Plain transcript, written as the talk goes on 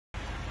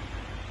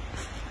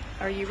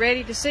Are you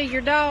ready to see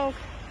your dog?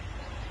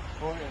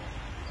 Oh, yeah.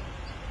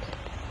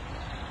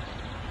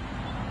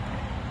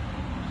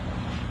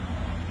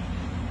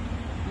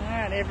 All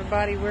right,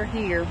 everybody, we're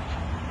here.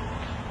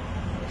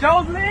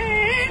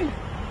 Jolene!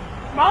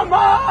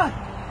 Mama!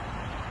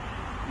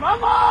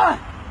 Mama!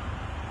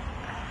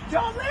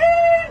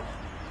 Jolene!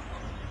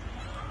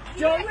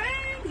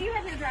 Jolene! Do you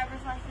have your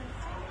driver's license?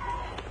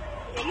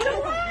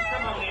 Come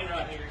on in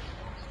right here.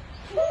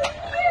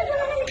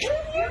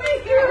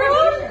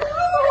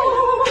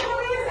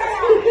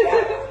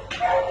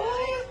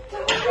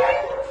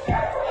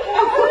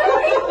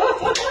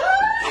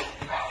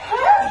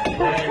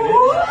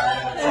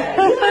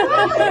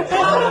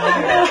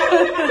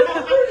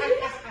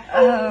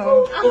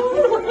 Oh.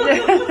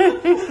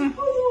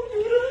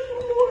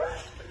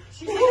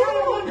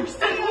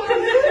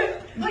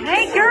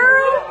 Hey,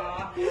 girl.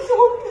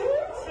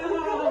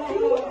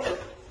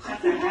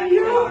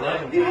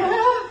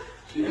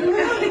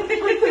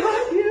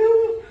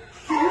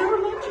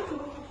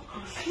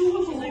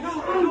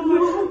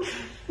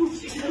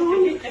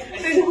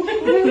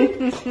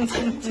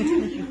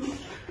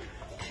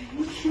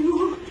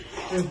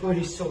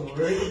 Everybody's so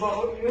worried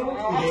about you.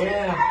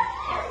 Yeah.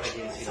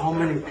 So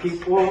many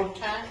people. Are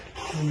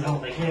you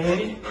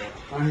okay?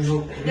 Are you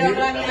okay? No,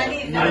 but I mean, I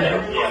need to know. I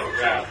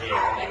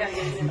gotta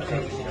get his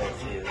information.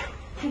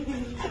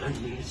 I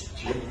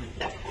missed you.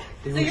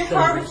 So your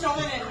car was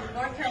stolen in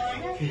North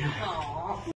Carolina? Yeah. Aww.